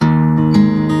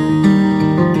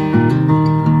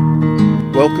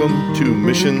to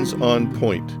Missions on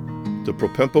Point, the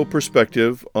Propempo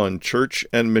perspective on church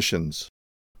and missions.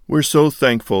 We're so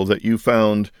thankful that you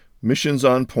found Missions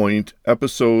on Point,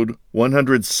 episode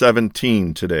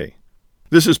 117 today.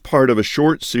 This is part of a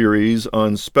short series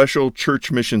on special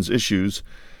church missions issues,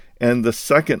 and the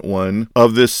second one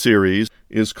of this series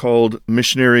is called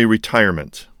Missionary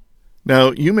Retirement.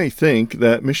 Now, you may think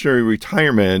that missionary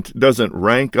retirement doesn't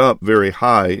rank up very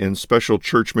high in special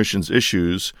church missions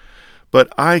issues, but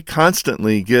I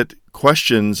constantly get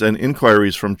questions and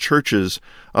inquiries from churches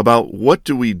about what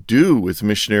do we do with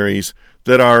missionaries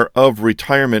that are of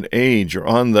retirement age or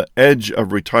on the edge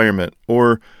of retirement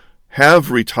or have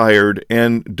retired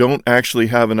and don't actually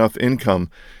have enough income.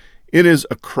 It is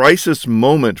a crisis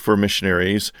moment for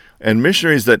missionaries, and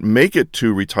missionaries that make it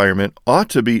to retirement ought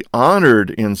to be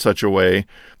honored in such a way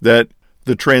that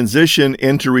the transition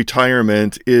into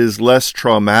retirement is less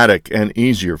traumatic and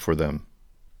easier for them.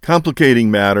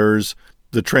 Complicating matters,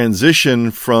 the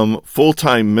transition from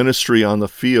full-time ministry on the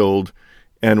field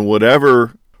and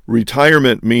whatever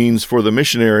retirement means for the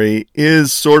missionary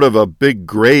is sort of a big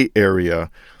gray area.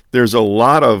 There's a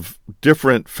lot of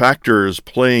different factors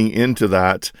playing into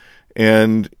that,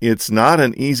 and it's not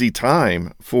an easy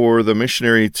time for the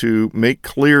missionary to make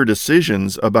clear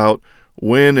decisions about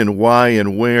when and why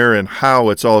and where and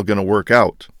how it's all going to work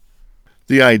out.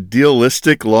 The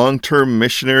idealistic long-term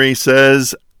missionary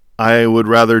says, I would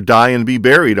rather die and be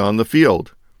buried on the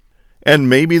field. And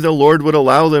maybe the Lord would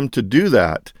allow them to do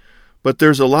that, but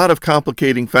there's a lot of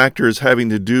complicating factors having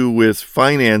to do with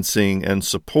financing and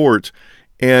support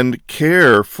and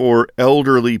care for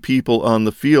elderly people on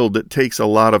the field that takes a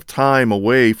lot of time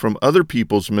away from other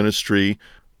people's ministry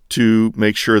to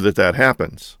make sure that that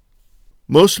happens.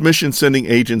 Most mission sending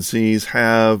agencies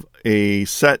have a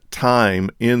set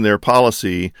time in their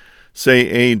policy, say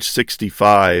age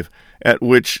 65, at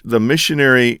which the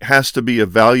missionary has to be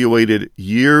evaluated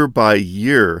year by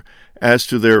year as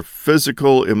to their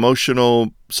physical,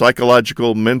 emotional,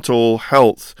 psychological, mental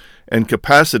health and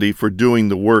capacity for doing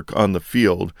the work on the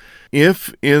field.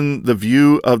 If, in the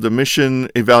view of the mission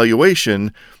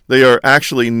evaluation, they are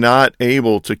actually not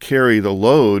able to carry the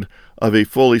load of a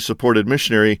fully supported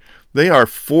missionary, they are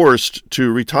forced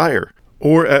to retire,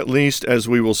 or at least, as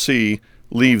we will see,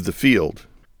 leave the field.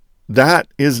 That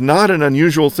is not an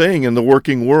unusual thing in the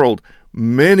working world.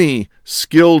 Many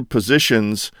skilled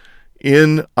positions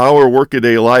in our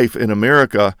workaday life in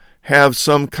America have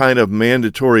some kind of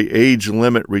mandatory age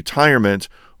limit retirement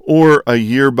or a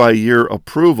year-by-year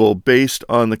approval based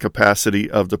on the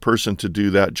capacity of the person to do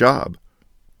that job.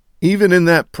 Even in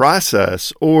that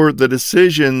process, or the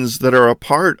decisions that are a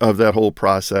part of that whole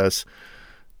process,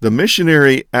 the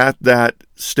missionary at that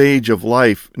stage of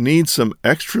life needs some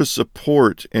extra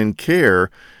support and care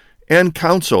and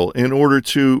counsel in order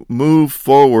to move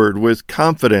forward with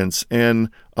confidence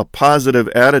and a positive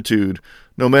attitude,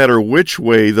 no matter which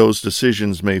way those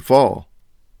decisions may fall.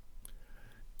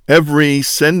 Every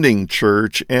sending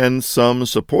church and some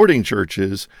supporting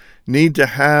churches need to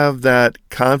have that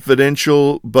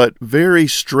confidential but very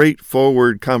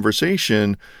straightforward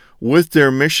conversation with their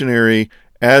missionary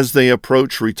as they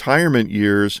approach retirement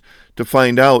years to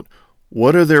find out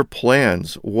what are their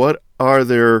plans, what are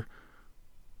their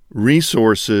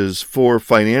resources for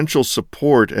financial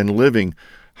support and living,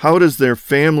 how does their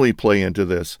family play into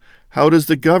this, how does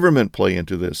the government play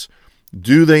into this,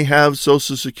 do they have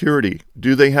Social Security,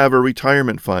 do they have a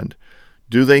retirement fund,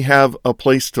 do they have a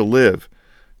place to live,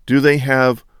 do they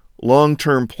have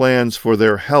long-term plans for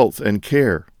their health and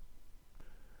care.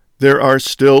 There are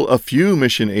still a few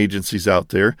mission agencies out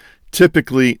there,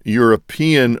 typically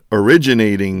European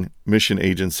originating mission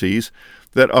agencies,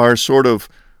 that are sort of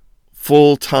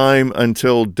full-time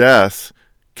until death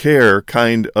care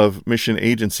kind of mission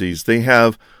agencies. They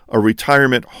have a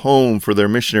retirement home for their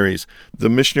missionaries. The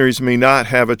missionaries may not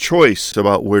have a choice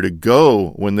about where to go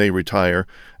when they retire,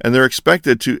 and they're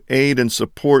expected to aid and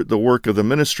support the work of the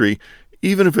ministry,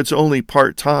 even if it's only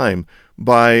part-time,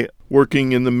 by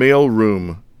working in the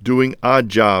mailroom, doing odd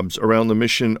jobs around the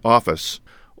mission office,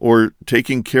 or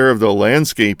taking care of the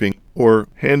landscaping or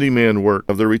handyman work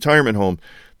of the retirement home.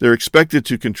 They're expected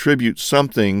to contribute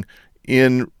something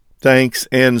in thanks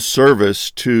and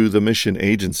service to the mission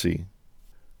agency.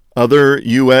 Other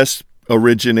U.S.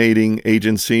 originating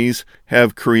agencies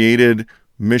have created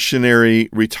missionary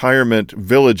retirement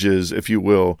villages, if you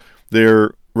will.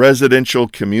 They're residential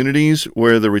communities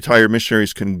where the retired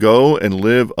missionaries can go and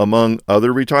live among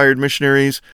other retired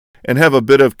missionaries and have a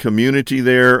bit of community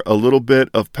there, a little bit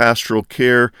of pastoral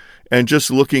care, and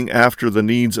just looking after the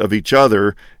needs of each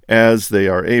other as they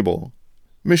are able.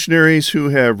 Missionaries who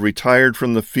have retired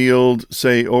from the field,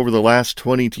 say over the last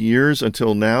 20 years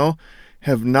until now,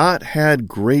 have not had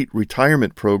great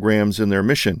retirement programs in their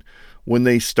mission. When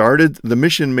they started, the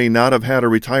mission may not have had a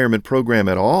retirement program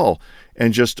at all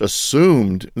and just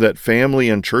assumed that family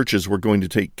and churches were going to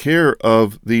take care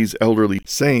of these elderly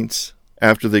saints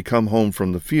after they come home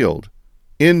from the field.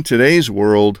 In today's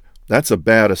world, that's a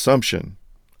bad assumption.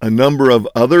 A number of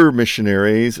other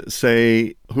missionaries,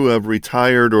 say, who have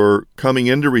retired or coming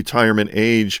into retirement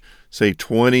age, say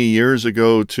 20 years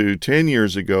ago to 10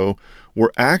 years ago,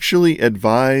 were actually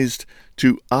advised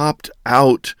to opt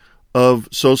out of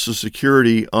Social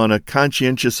Security on a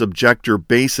conscientious objector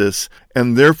basis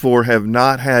and therefore have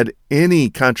not had any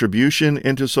contribution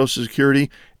into Social Security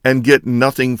and get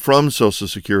nothing from Social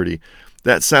Security.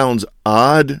 That sounds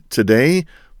odd today,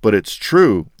 but it's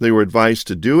true. They were advised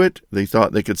to do it. They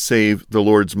thought they could save the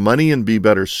Lord's money and be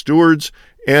better stewards.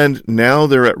 And now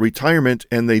they're at retirement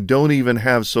and they don't even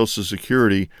have Social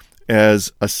Security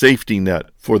as a safety net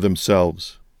for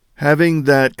themselves. Having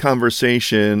that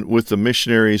conversation with the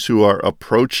missionaries who are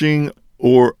approaching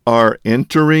or are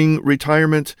entering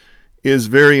retirement is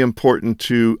very important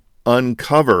to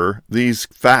uncover these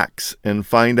facts and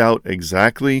find out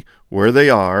exactly where they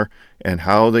are and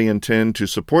how they intend to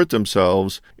support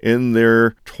themselves in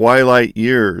their twilight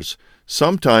years,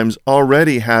 sometimes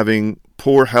already having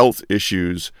poor health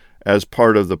issues as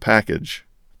part of the package.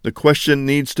 The question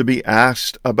needs to be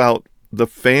asked about the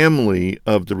family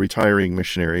of the retiring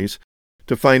missionaries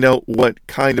to find out what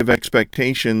kind of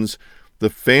expectations the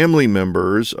family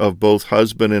members of both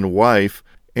husband and wife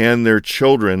and their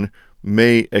children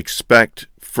may expect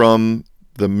from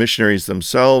the missionaries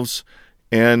themselves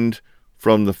and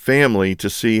from the family to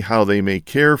see how they may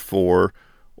care for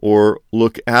or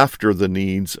look after the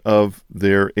needs of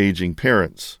their aging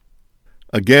parents.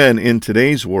 Again, in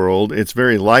today's world, it's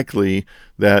very likely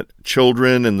that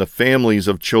children and the families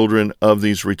of children of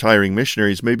these retiring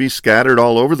missionaries may be scattered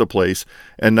all over the place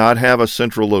and not have a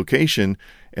central location,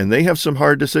 and they have some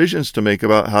hard decisions to make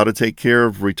about how to take care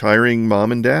of retiring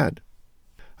mom and dad.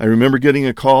 I remember getting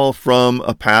a call from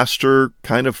a pastor,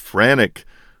 kind of frantic,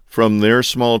 from their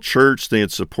small church. They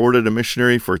had supported a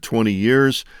missionary for 20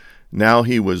 years. Now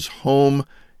he was home,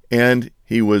 and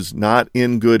he was not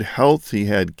in good health. He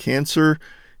had cancer.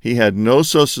 He had no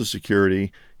Social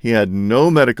Security. He had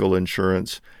no medical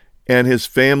insurance, and his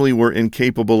family were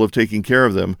incapable of taking care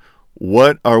of them.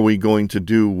 What are we going to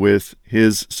do with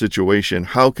his situation?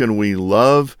 How can we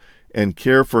love and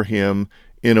care for him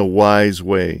in a wise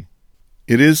way?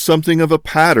 It is something of a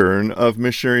pattern of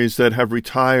missionaries that have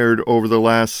retired over the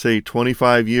last, say,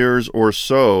 25 years or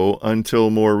so until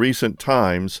more recent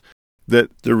times, that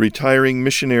the retiring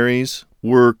missionaries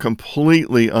were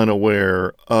completely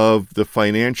unaware of the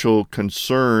financial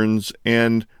concerns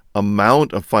and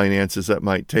amount of finances that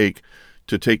might take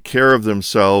to take care of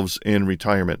themselves in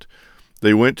retirement.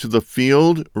 They went to the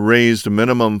field, raised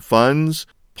minimum funds,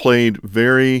 played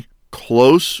very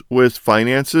close with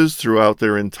finances throughout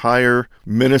their entire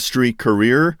ministry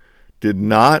career, did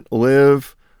not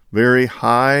live very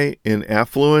high in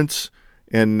affluence,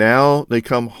 and now they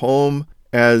come home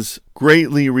as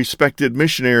greatly respected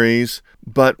missionaries,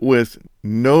 but with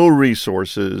no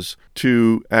resources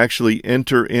to actually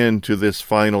enter into this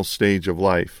final stage of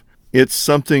life. It's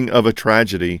something of a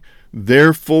tragedy.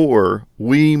 Therefore,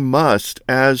 we must,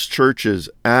 as churches,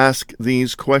 ask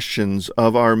these questions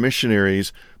of our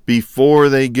missionaries before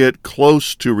they get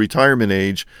close to retirement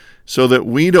age so that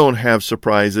we don't have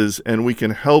surprises and we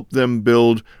can help them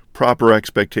build proper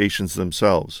expectations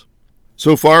themselves.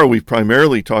 So far, we've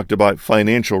primarily talked about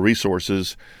financial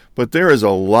resources, but there is a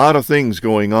lot of things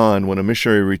going on when a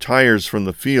missionary retires from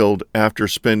the field after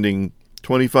spending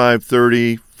 25,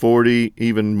 30, 40,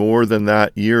 even more than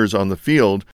that years on the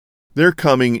field. They're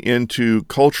coming into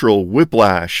cultural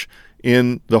whiplash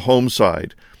in the home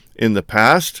side. In the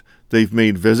past, they've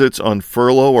made visits on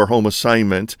furlough or home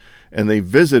assignment, and they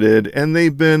visited, and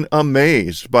they've been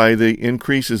amazed by the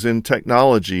increases in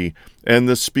technology and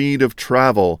the speed of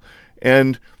travel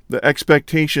and the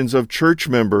expectations of church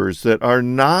members that are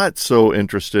not so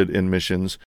interested in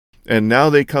missions. And now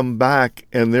they come back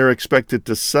and they're expected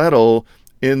to settle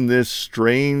in this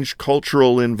strange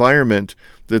cultural environment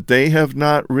that they have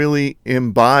not really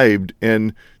imbibed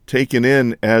and taken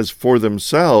in as for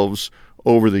themselves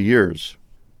over the years.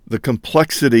 The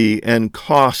complexity and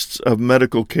costs of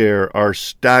medical care are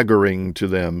staggering to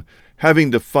them,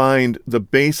 having to find the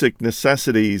basic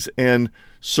necessities and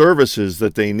services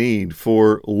that they need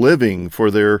for living,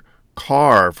 for their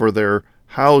car, for their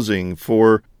housing,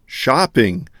 for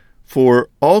shopping, for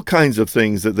all kinds of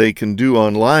things that they can do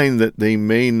online that they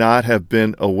may not have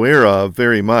been aware of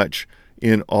very much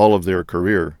in all of their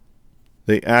career.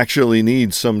 They actually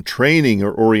need some training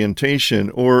or orientation,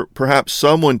 or perhaps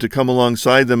someone to come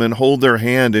alongside them and hold their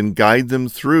hand and guide them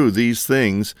through these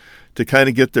things to kind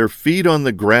of get their feet on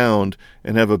the ground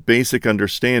and have a basic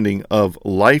understanding of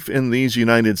life in these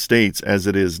United States as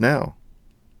it is now.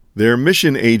 Their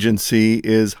mission agency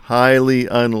is highly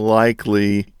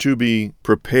unlikely to be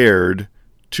prepared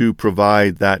to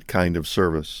provide that kind of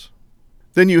service.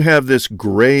 Then you have this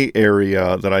gray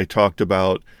area that I talked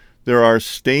about. There are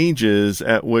stages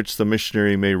at which the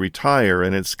missionary may retire,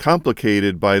 and it's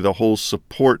complicated by the whole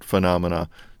support phenomena.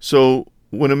 So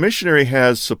when a missionary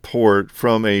has support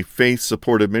from a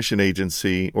faith-supported mission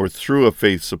agency or through a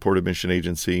faith-supported mission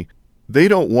agency, they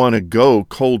don't want to go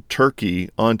cold turkey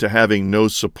onto having no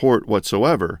support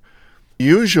whatsoever.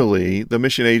 Usually, the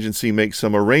mission agency makes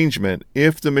some arrangement,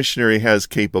 if the missionary has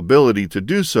capability to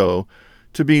do so,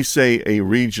 to be, say, a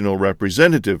regional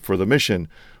representative for the mission,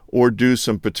 or do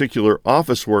some particular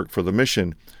office work for the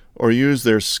mission, or use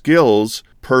their skills,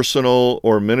 personal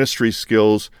or ministry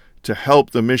skills, to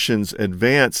help the missions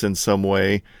advance in some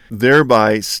way,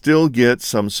 thereby still get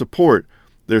some support.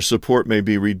 Their support may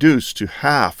be reduced to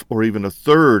half or even a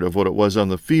third of what it was on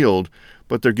the field,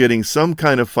 but they're getting some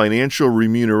kind of financial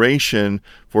remuneration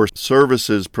for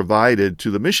services provided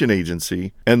to the mission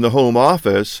agency and the home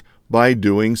office by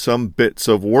doing some bits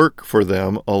of work for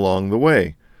them along the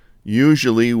way,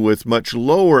 usually with much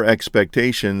lower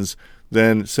expectations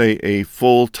than, say, a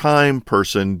full-time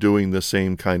person doing the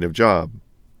same kind of job.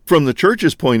 From the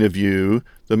church's point of view,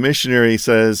 the missionary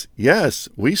says, yes,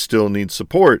 we still need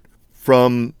support.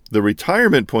 From the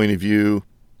retirement point of view,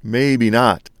 maybe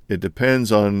not. It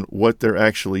depends on what they're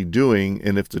actually doing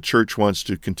and if the church wants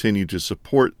to continue to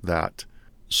support that.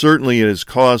 Certainly it is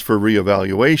cause for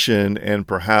reevaluation and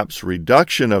perhaps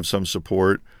reduction of some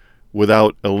support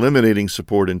without eliminating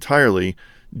support entirely,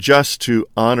 just to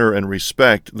honor and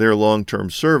respect their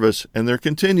long-term service and their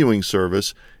continuing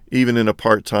service, even in a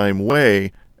part-time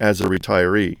way as a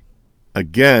retiree.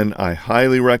 Again, I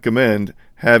highly recommend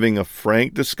having a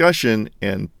frank discussion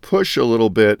and push a little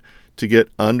bit to get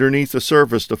underneath the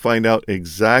surface to find out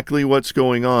exactly what's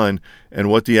going on and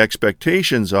what the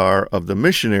expectations are of the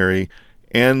missionary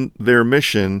and their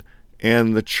mission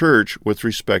and the church with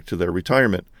respect to their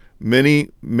retirement. Many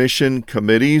mission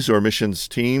committees or missions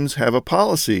teams have a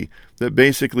policy that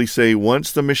basically say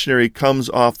once the missionary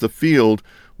comes off the field,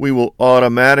 we will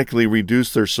automatically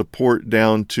reduce their support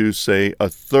down to, say, a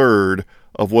third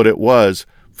of what it was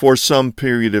for some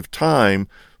period of time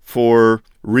for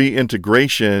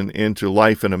reintegration into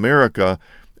life in America,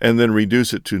 and then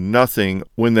reduce it to nothing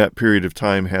when that period of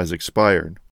time has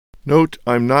expired. Note,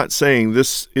 I'm not saying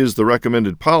this is the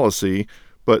recommended policy,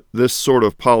 but this sort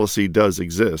of policy does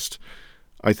exist.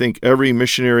 I think every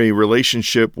missionary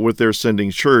relationship with their sending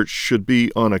church should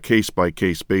be on a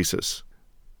case-by-case basis.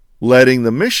 Letting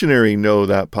the missionary know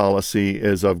that policy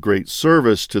is of great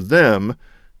service to them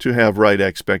to have right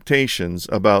expectations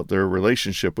about their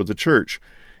relationship with the church.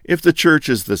 If the church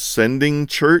is the sending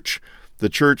church, the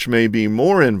church may be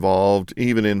more involved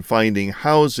even in finding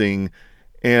housing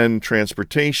and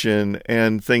transportation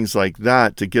and things like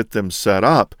that to get them set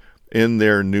up in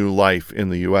their new life in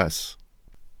the U.S.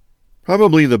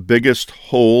 Probably the biggest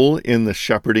hole in the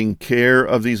shepherding care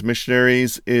of these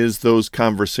missionaries is those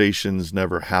conversations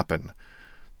never happen.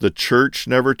 The church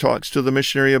never talks to the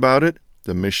missionary about it.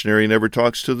 The missionary never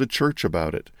talks to the church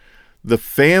about it. The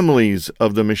families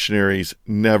of the missionaries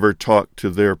never talk to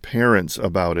their parents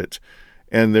about it,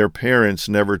 and their parents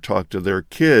never talk to their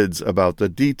kids about the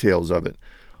details of it.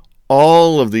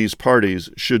 All of these parties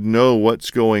should know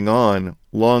what's going on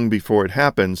long before it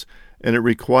happens, and it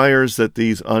requires that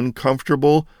these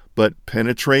uncomfortable but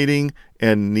penetrating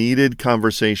and needed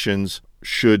conversations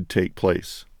should take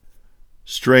place.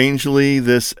 Strangely,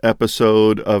 this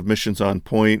episode of Missions on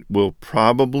Point will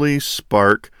probably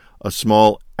spark a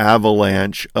small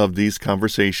avalanche of these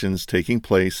conversations taking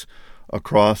place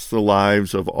across the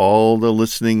lives of all the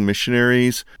listening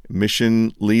missionaries,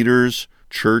 mission leaders,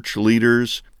 church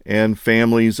leaders, and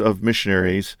families of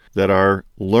missionaries that are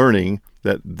learning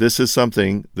that this is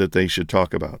something that they should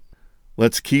talk about.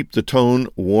 Let's keep the tone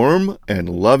warm and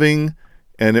loving,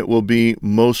 and it will be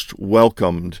most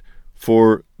welcomed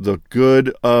for the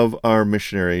good of our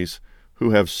missionaries who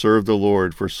have served the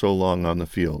Lord for so long on the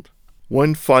field.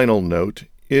 One final note,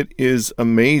 it is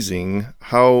amazing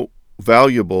how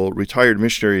valuable retired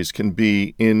missionaries can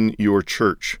be in your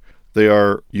church. They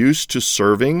are used to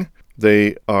serving,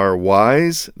 they are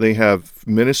wise, they have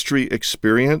ministry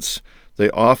experience, They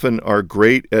often are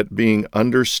great at being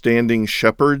understanding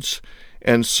shepherds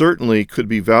and certainly could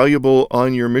be valuable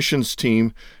on your missions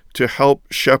team to help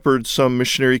shepherd some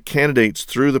missionary candidates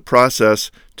through the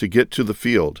process to get to the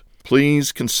field.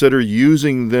 Please consider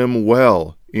using them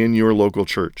well in your local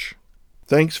church.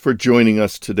 Thanks for joining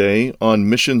us today on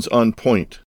Missions on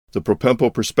Point, the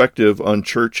Propempo perspective on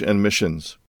church and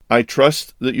missions. I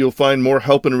trust that you'll find more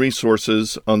help and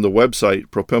resources on the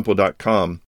website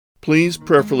propempo.com. Please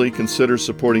prayerfully consider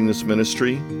supporting this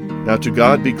ministry. Now to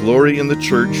God be glory in the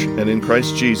church and in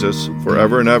Christ Jesus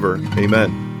forever and ever.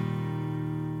 Amen.